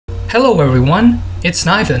Hello everyone, it's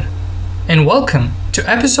Niven, and welcome to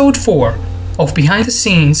episode 4 of Behind the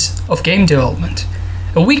Scenes of Game Development,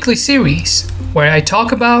 a weekly series where I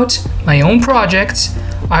talk about my own projects,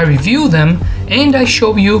 I review them, and I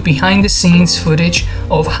show you behind the scenes footage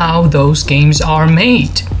of how those games are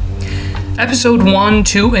made. Episode 1,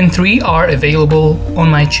 2, and 3 are available on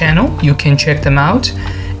my channel, you can check them out,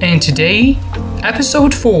 and today,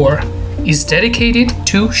 episode 4 is dedicated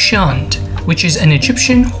to Shunned, which is an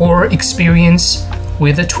Egyptian horror experience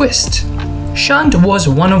with a twist. Shunned was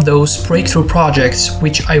one of those breakthrough projects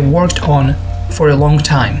which I worked on for a long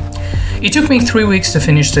time. It took me 3 weeks to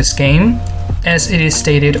finish this game, as it is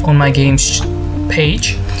stated on my games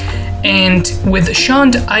page. And with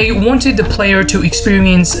Shunned, I wanted the player to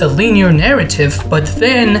experience a linear narrative, but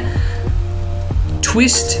then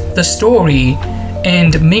twist the story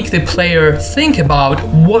and make the player think about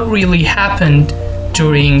what really happened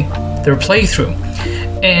during their playthrough.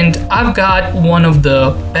 And I've got one of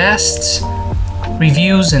the best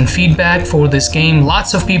reviews and feedback for this game.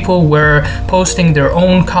 Lots of people were posting their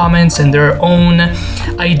own comments and their own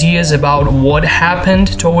ideas about what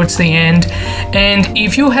happened towards the end. And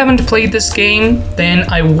if you haven't played this game,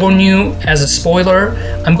 then I warn you as a spoiler,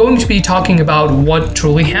 I'm going to be talking about what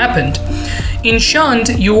truly happened. In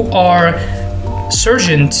Shunned, you are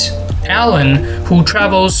Sergeant Alan, who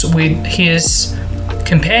travels with his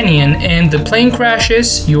companion, and the plane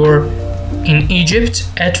crashes. You're in Egypt,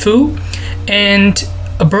 Edfu, and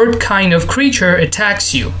a bird kind of creature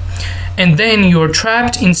attacks you, and then you're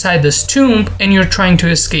trapped inside this tomb and you're trying to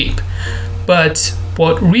escape. But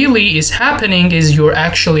what really is happening is you're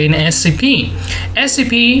actually an SCP.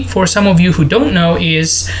 SCP, for some of you who don't know,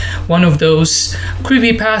 is one of those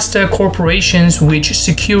creepypasta corporations which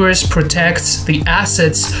secures, protects the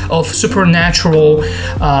assets of supernatural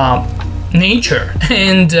nature.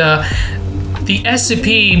 And the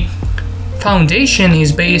SCP Foundation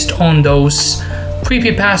is based on those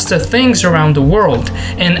creepypasta things around the world.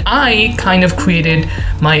 And I kind of created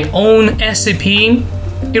my own SCP.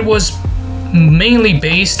 It was mainly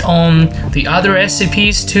based on the other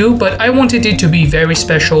SCPs too, but I wanted it to be very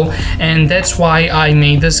special, and that's why I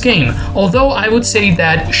made this game. Although I would say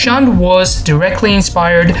that Shunned was directly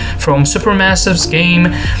inspired from Supermassive's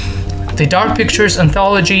game, the Dark Pictures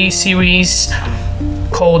anthology series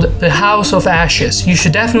called The House of Ashes. You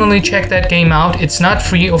should definitely check that game out. It's not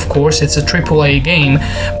free, of course, it's a AAA game,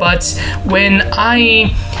 but when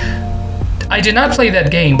I did not play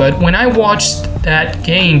that game, but when I watched that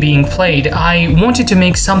game being played, I wanted to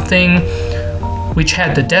make something which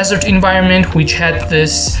had the desert environment, which had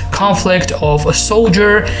this conflict of a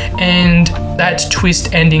soldier and that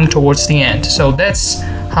twist ending towards the end. So that's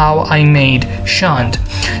how I made Shunned.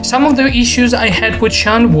 Some of the issues I had with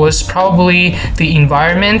Shunned was probably the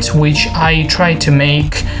environment, which I tried to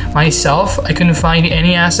make myself. I couldn't find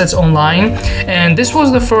any assets online, and this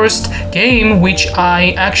was the first game which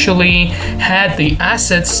I actually had the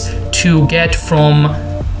assets to get from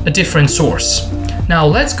a different source. Now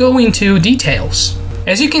let's go into details.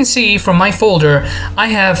 As you can see from my folder, I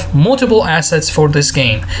have multiple assets for this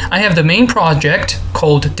game. I have the main project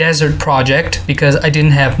called Desert Project because I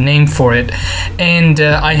didn't have a name for it. And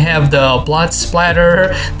I have the blood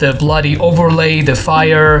splatter, the bloody overlay, the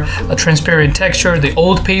fire, a transparent texture, the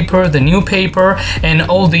old paper, the new paper, and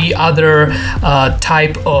all the other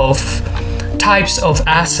types of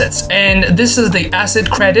assets. And this is the asset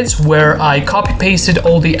credits where I copy pasted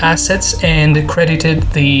all the assets and credited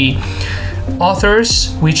the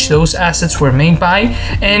authors which those assets were made by.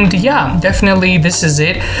 And yeah, definitely this is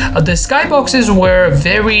it. The skyboxes were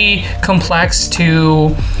very complex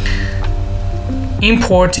to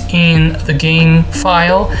import in the game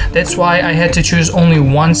file. That's why I had to choose only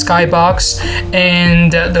one skybox,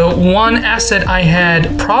 and the one asset I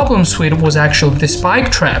had problems with was actually the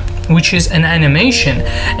spike trap, which is an animation,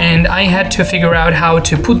 and I had to figure out how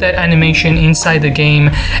to put that animation inside the game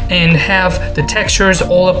and have the textures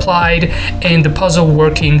all applied and the puzzle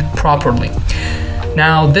working properly.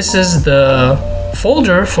 Now this is the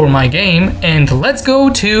folder for my game, and let's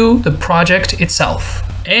go to the project itself.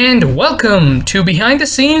 And welcome to Behind the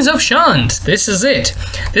Scenes of Shunned. This is it.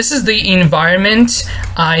 This is the environment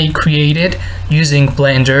I created using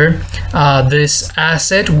Blender. This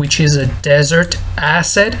asset, which is a desert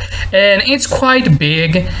asset, and it's quite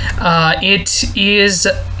big. It is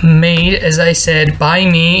made, as I said, by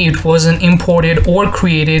me. It wasn't imported or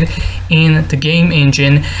created in the game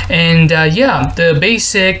engine. And yeah, the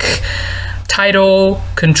basic title,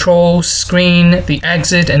 control screen, the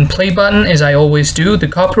exit and play button, as I always do, the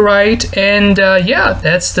copyright, and yeah,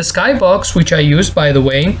 that's the skybox, which I used, by the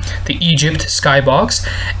way, the Egypt skybox,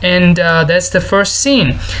 and that's the first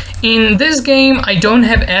scene. In this game, I don't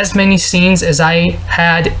have as many scenes as I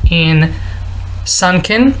had in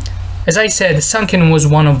Sunken. As I said, Sunken was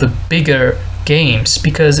one of the bigger games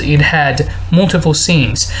because it had multiple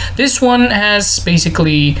scenes. This one has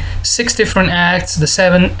basically 6 different acts, the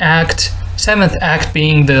seventh act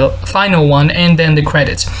being the final one, and then the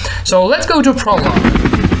credits. So let's go to prologue.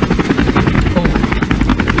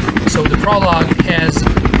 Oh. So the prologue has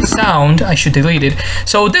sound. I should delete it.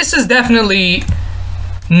 So this is definitely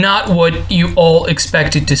not what you all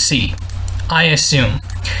expected to see, I assume.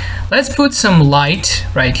 Let's put some light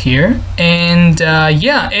right here, and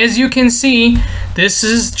yeah, as you can see, this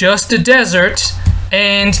is just a desert,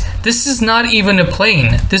 and this is not even a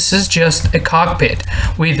plane. This is just a cockpit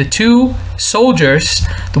with the 2 soldiers,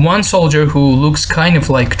 the one soldier who looks kind of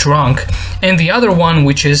like drunk, and the other one,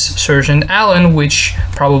 which is Sergeant Allen, which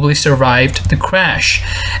probably survived the crash.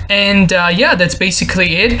 And yeah, that's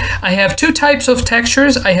basically it. I have 2 types of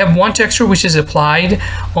textures. I have one texture which is applied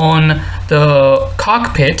on the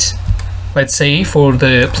cockpit, let's say, for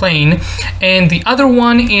the plane, and the other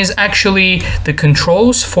one is actually the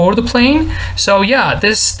controls for the plane. So yeah,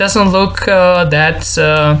 this doesn't look that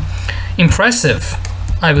impressive,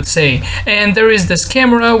 I would say. And there is this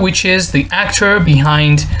camera, which is the actor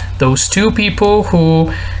behind those 2 people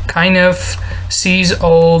who kind of sees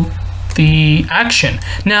all the action.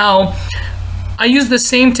 Now, I use the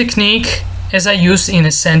same technique as I used in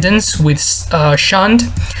Ascendance with Shunned.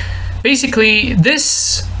 Basically,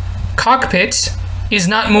 this cockpit is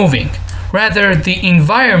not moving, rather the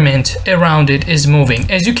environment around it is moving.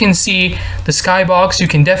 As you can see, the skybox, you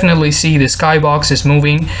can definitely see the skybox is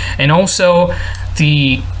moving, and also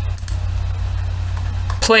the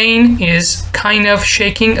plane is kind of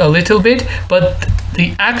shaking a little bit, but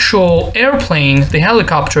the actual airplane, the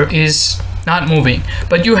helicopter, is not moving.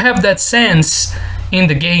 But you have that sense in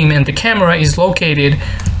the game, and the camera is located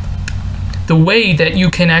the way that you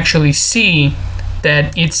can actually see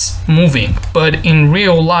that it's moving, but in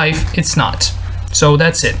real life it's not. So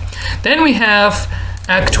that's it. Then we have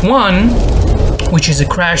Act 1, which is a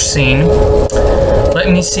crash scene.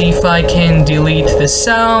 Let me see if I can delete the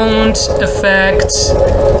sound effect,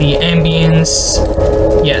 the ambience.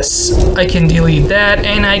 Yes, I can delete that,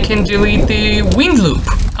 and I can delete the wind loop.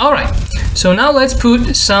 Alright, so now let's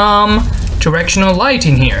put some directional light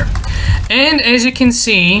in here. And as you can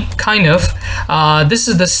see, kind of, this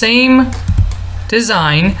is the same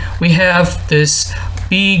design. We have this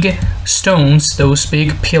big stones, those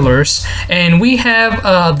big pillars, and we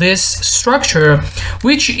have this structure,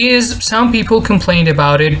 which is, some people complained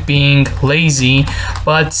about it being lazy,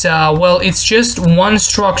 but well, it's just one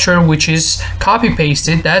structure which is copy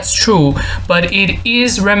pasted, that's true, but it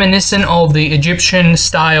is reminiscent of the Egyptian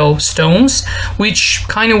style stones, which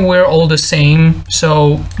kind of were all the same,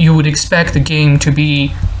 so you would expect the game to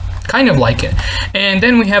be kind of like it. And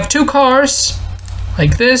then we have 2 cars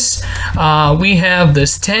like this. We have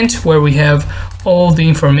this tent where we have all the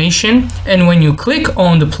information, and when you click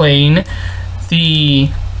on the plane, the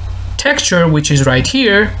texture, which is right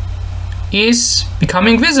here, is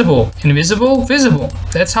becoming visible. Invisible, visible.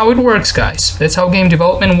 That's how it works, guys. That's how game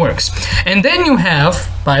development works. And then you have,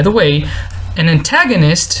 by the way, an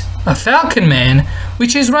antagonist, a Falcon Man,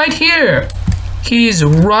 which is right here. He's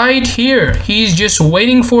right here. He's just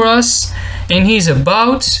waiting for us, and he's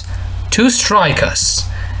about to strike us.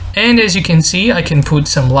 And as you can see, I can put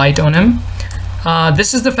some light on him.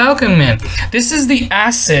 This is the Falcon Man. This is the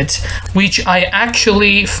asset which I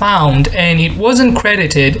actually found, and it wasn't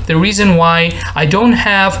credited. The reason why I don't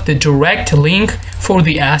have the direct link for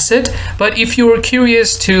the asset, but if you're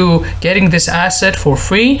curious to getting this asset for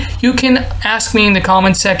free, you can ask me in the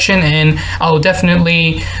comment section, and I'll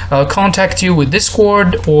definitely contact you with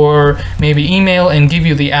Discord or maybe email and give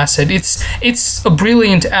you the asset. It's a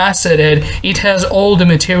brilliant asset, and it has all the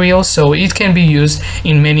materials, so it can be used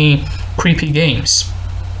in many creepy games.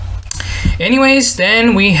 Anyways,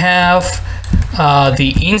 then we have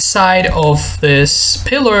the inside of this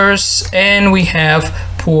pillars, and we have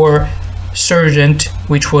poor Sergeant,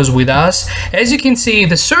 which was with us. As you can see,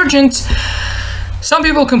 the Sergeant, some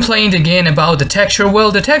people complained again about the texture.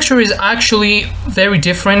 Well, the texture is actually very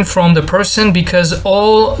different from the person because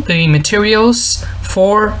all the materials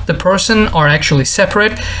for the person are actually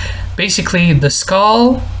separate. Basically, the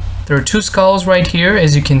skull, there are 2 skulls right here,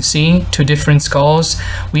 as you can see, 2 different skulls.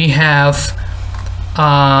 We have,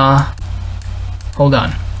 hold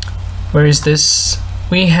on, where is this?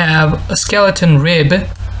 We have a skeleton rib,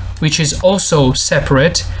 which is also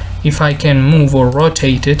separate. If I can move or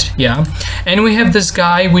rotate it, yeah. And we have this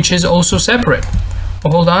guy, which is also separate.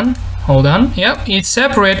 Oh, hold on. Yep, it's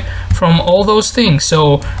separate from all those things.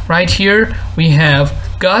 So right here we have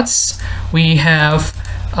guts, we have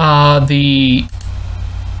the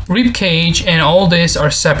rib cage, and all this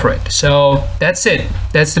are separate. So that's it.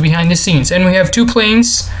 That's the behind the scenes. And we have two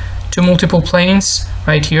multiple planes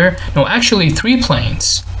right here. No, actually 3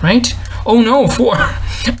 planes, right? Oh no, 4.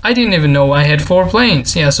 I didn't even know I had 4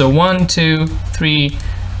 planes. Yeah, so 1, 2, 3,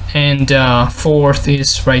 and 4th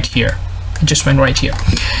is right here. It just went right here.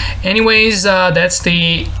 Anyways, that's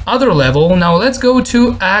the other level. Now let's go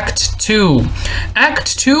to Act 2.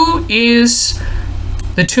 Act 2 is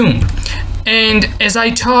the tomb. And as I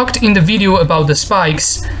talked in the video about the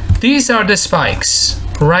spikes, these are the spikes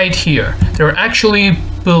right here. They're actually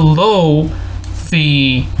below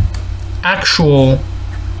the actual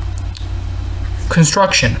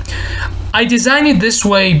construction. I designed it this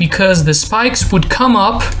way because the spikes would come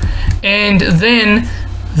up and then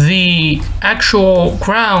the actual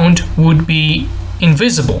ground would be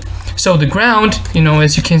invisible. So the ground, you know,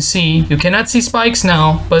 as you can see, you cannot see spikes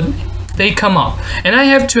now, but they come up. And I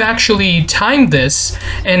have to actually time this,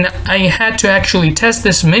 and I had to actually test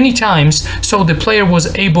this many times so the player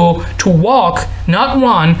was able to walk, not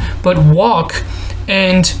run, but walk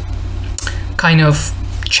and kind of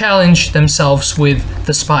challenge themselves with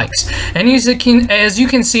the spikes. And as you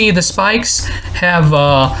can see, the spikes have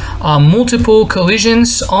multiple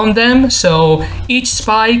collisions on them, so each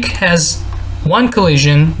spike has 1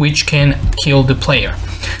 collision which can kill the player.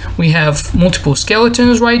 We have multiple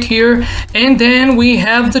skeletons right here, and then we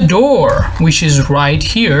have the door, which is right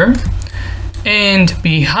here. And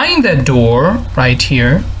behind that door, right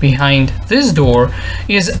here, behind this door,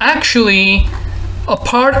 is actually a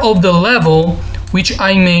part of the level which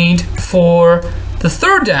I made for the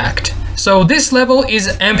 3rd act. So this level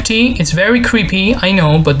is empty. It's very creepy, I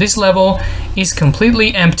know, but this level is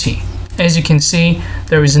completely empty. As you can see,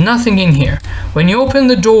 there is nothing in here. When you open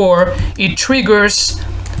the door, it triggers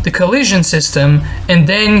the collision system, and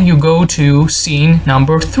then you go to scene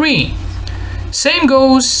number 3. Same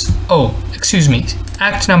goes,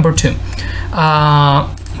 act number 2.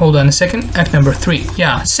 Hold on a second, act number 3.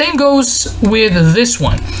 Yeah, same goes with this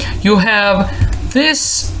one. You have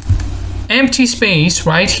this empty space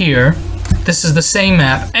right here. This is the same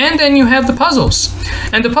map, and then you have the puzzles.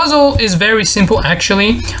 And the puzzle is very simple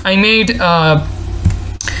actually. I made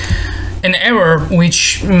an error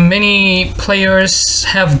which many players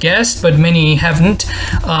have guessed, but many haven't.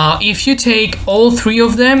 If you take all 3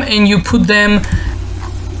 of them and you put them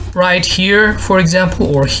right here, for example,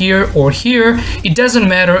 or here, it doesn't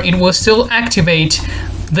matter. It will still activate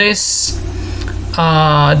this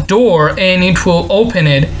door, and it will open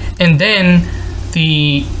it, and then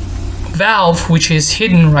the valve, which is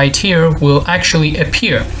hidden right here, will actually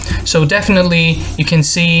appear. So definitely you can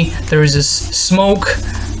see there is this smoke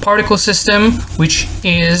particle system which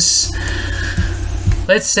is,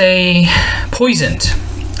 let's say, poisoned.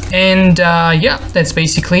 And yeah, that's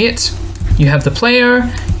basically it. You have the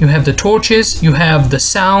player, you have the torches, you have the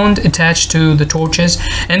sound attached to the torches,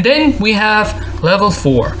 and then we have level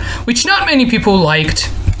 4, which not many people liked.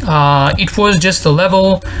 It was just a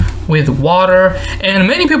level with water, and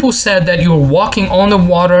many people said that you were walking on the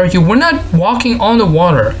water. You were not walking on the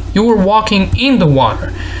water, you were walking in the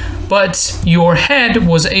water, but your head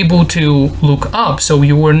was able to look up, so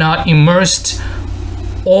you were not immersed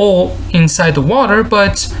all inside the water,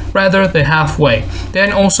 but rather the halfway.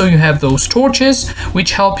 Then also you have those torches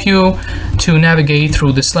which help you to navigate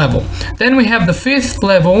through this level. Then we have the 5th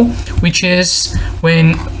level, which is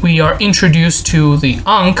when we are introduced to the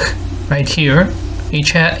Ankh right here.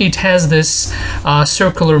 It has this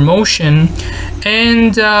circular motion,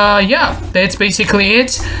 and yeah, that's basically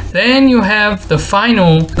it. Then you have the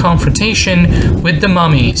final confrontation with the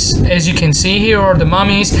mummies. As you can see, here are the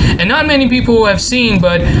mummies, and not many people have seen,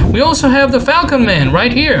 but we also have the Falcon Man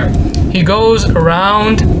right here. He goes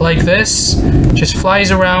around like this, just flies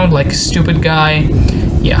around like a stupid guy.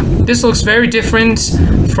 Yeah, this looks very different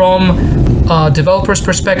from a developer's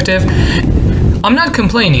perspective. I'm not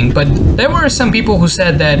complaining, but there were some people who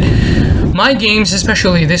said that my games,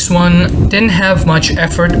 especially this one, didn't have much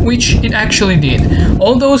effort, which it actually did.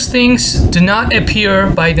 All those things do not appear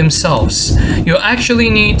by themselves. You actually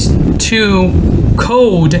need to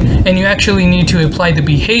code, and you actually need to apply the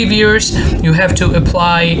behaviors. You have to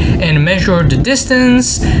apply and measure the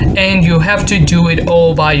distance, and you have to do it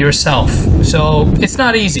all by yourself. So it's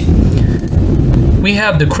not easy. We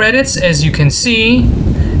have the credits, as you can see.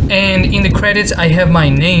 And in the credits, I have my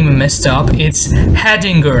name messed up. It's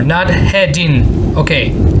Hedinger, not Hedin.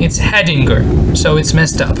 Okay, it's Hedinger, so it's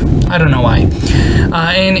messed up. I don't know why.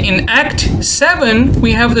 And in Act 7,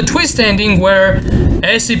 we have the twist ending where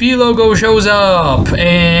SCP logo shows up,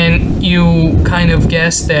 and you kind of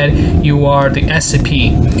guess that you are the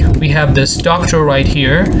SCP. We have this doctor right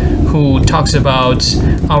here who talks about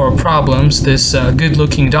our problems, this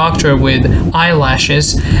good-looking doctor with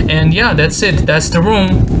eyelashes, and yeah, that's it. That's the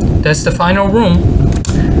room. That's the final room.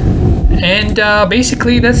 And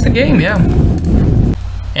basically, that's the game, yeah.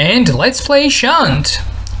 And let's play Shunned.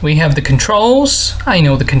 We have the controls. I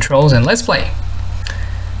know the controls, and let's play.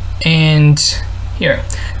 And here,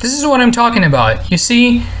 this is what I'm talking about. You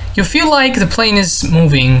see, you feel like the plane is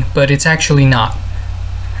moving, but it's actually not.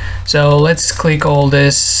 So let's click all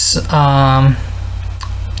this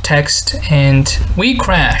text, and we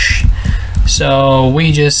crash. So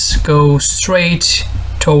we just go straight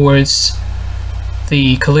towards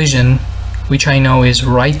the collision, which I know is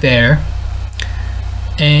right there.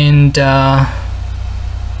 And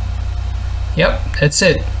yep, that's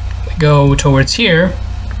it. We go towards here.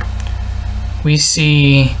 We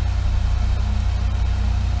see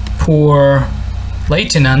poor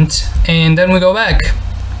lieutenant, and then we go back.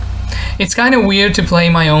 It's kind of weird to play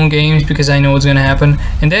my own games because I know what's gonna happen.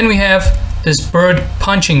 And then we have this bird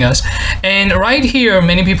punching us. And right here,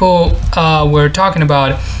 many people were talking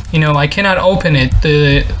about, you know, I cannot open it.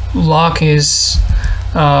 The lock is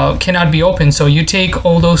cannot be opened. So you take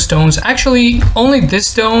all those stones. Actually, only this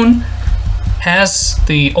stone has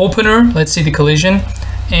the opener. Let's see the collision.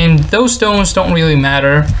 And those stones don't really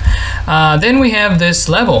matter. Then we have this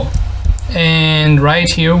level. And right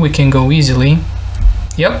here, we can go easily.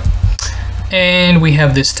 Yep. And we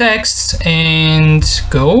have this text, and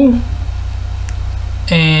go,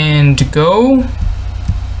 and go.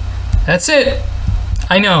 That's it.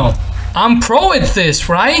 I know. I'm pro at this,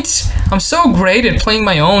 right? I'm so great at playing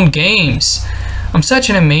my own games. I'm such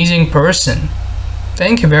an amazing person.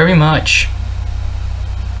 Thank you very much.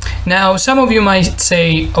 Now, some of you might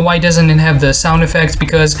say, why doesn't it have the sound effects?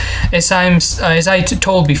 Because as I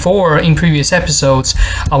told before in previous episodes,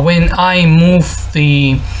 when I move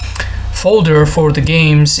the folder for the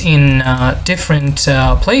games in different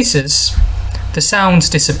places, the sounds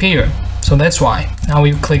disappear. So that's why. Now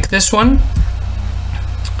we click this one,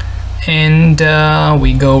 and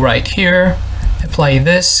we go right here, apply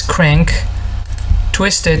this, crank,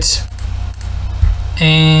 twist it,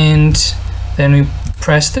 and then we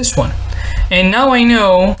press this one. And now I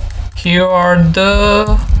know here are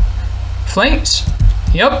the flames.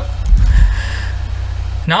 Yep.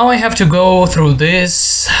 Now I have to go through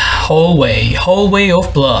this hallway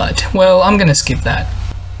of blood. Well, I'm gonna skip that.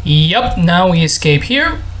 Yep, now we escape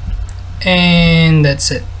here, and that's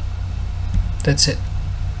it. That's it.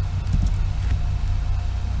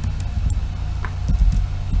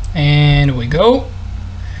 And we go.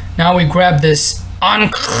 Now we grab this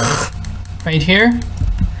right here.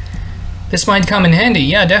 This might come in handy,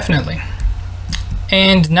 yeah, definitely.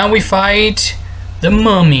 And now we fight the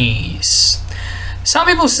mummies. Some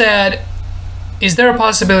people said, is there a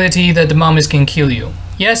possibility that the mummies can kill you?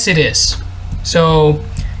 Yes, it is. So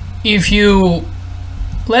if you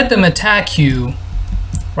let them attack you,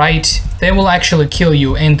 right, they will actually kill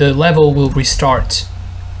you and the level will restart.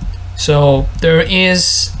 So there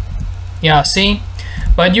is, yeah, see?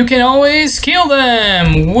 But you can always kill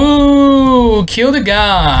them. Woo! Kill the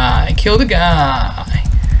guy. Kill the guy.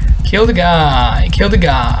 Kill the guy. Kill the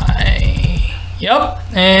guy. Yup,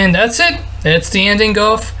 and that's it. That's the ending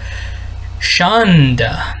of Shunned.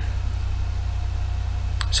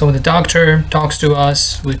 So the doctor talks to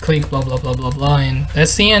us, we click blah blah blah blah blah, and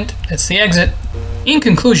that's the end. That's the exit. In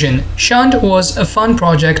conclusion, Shunned was a fun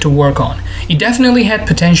project to work on. It definitely had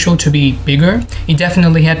potential to be bigger, it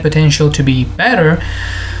definitely had potential to be better,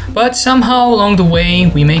 but somehow along the way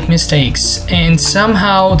we make mistakes, and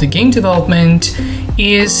somehow the game development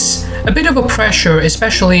is a bit of a pressure,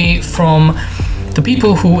 especially from the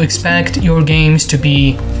people who expect your games to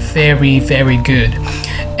be very, very good.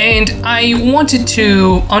 And I wanted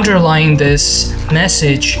to underline this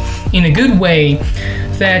message in a good way,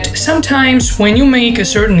 that sometimes when you make a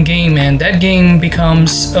certain game and that game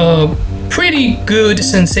becomes a pretty good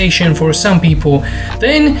sensation for some people,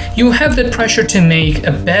 then you have the pressure to make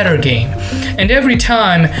a better game. And every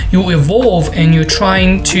time you evolve and you're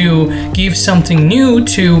trying to give something new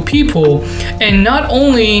to people, and not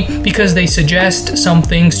only because they suggest some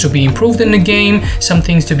things to be improved in the game, some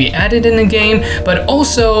things to be added in the game, but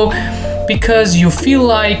also because you feel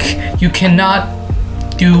like you cannot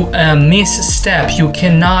do a misstep, you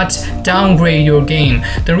cannot downgrade your game.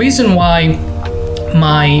 The reason why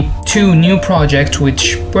my two new projects,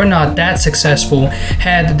 which were not that successful,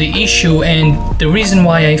 had the issue and the reason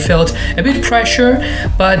why I felt a bit pressure,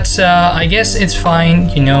 but I guess it's fine.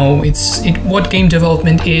 You know, what game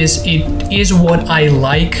development is. It is what I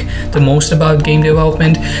like the most about game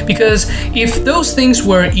development, because if those things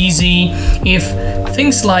were easy, if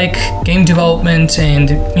things like game development and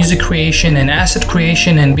music creation and asset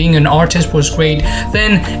creation and being an artist was great,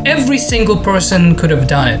 then every single person could have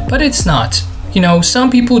done it, but it's not. You know, some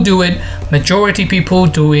people do it, majority people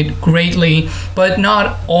do it greatly, but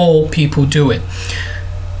not all people do it.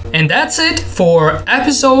 And that's it for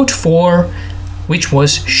episode 4, which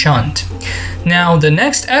was Shunned. Now, the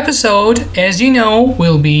next episode, as you know,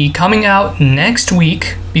 will be coming out next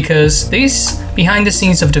week, because this Behind the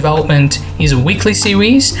Scenes of Development is a weekly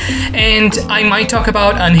series, and I might talk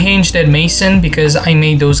about Unhinged and Mason because I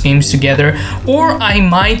made those games together, or I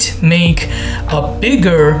might make a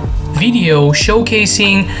bigger video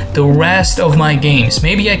showcasing the rest of my games.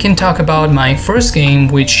 Maybe I can talk about my first game,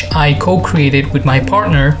 which I co-created with my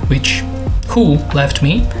partner, who left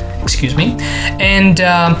me, excuse me, and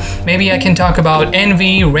maybe I can talk about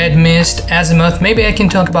Envy, Red Mist, Azimuth. Maybe I can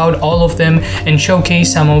talk about all of them and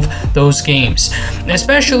showcase some of those games.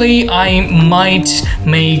 Especially, I might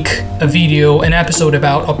make a video, an episode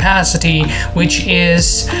about Opacity, which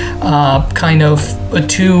is kind of a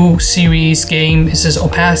 2-series game. This is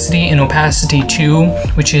Opacity and Opacity 2,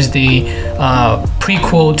 which is the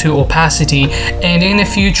prequel to Opacity. And in the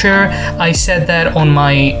future, I said that on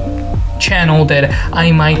my channel that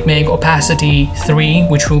I might make Opacity 3,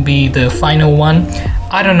 which will be the final one.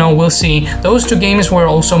 I don't know, we'll see. Those two games were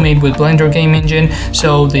also made with Blender game engine,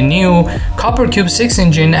 so the new Copper Cube 6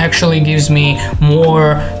 engine actually gives me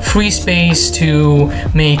more free space to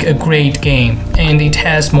make a great game, and it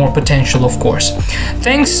has more potential, of course.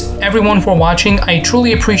 Thanks everyone for watching. I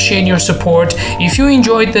truly appreciate your support. If you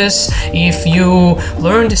enjoyed this, if you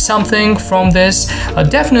learned something from this,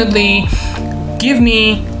 definitely give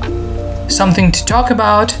me something to talk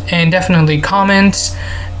about, and definitely comments,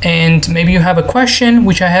 and maybe you have a question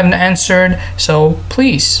which I haven't answered, so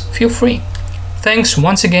please feel free. Thanks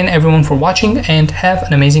once again everyone for watching, and have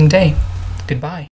an amazing day. Goodbye.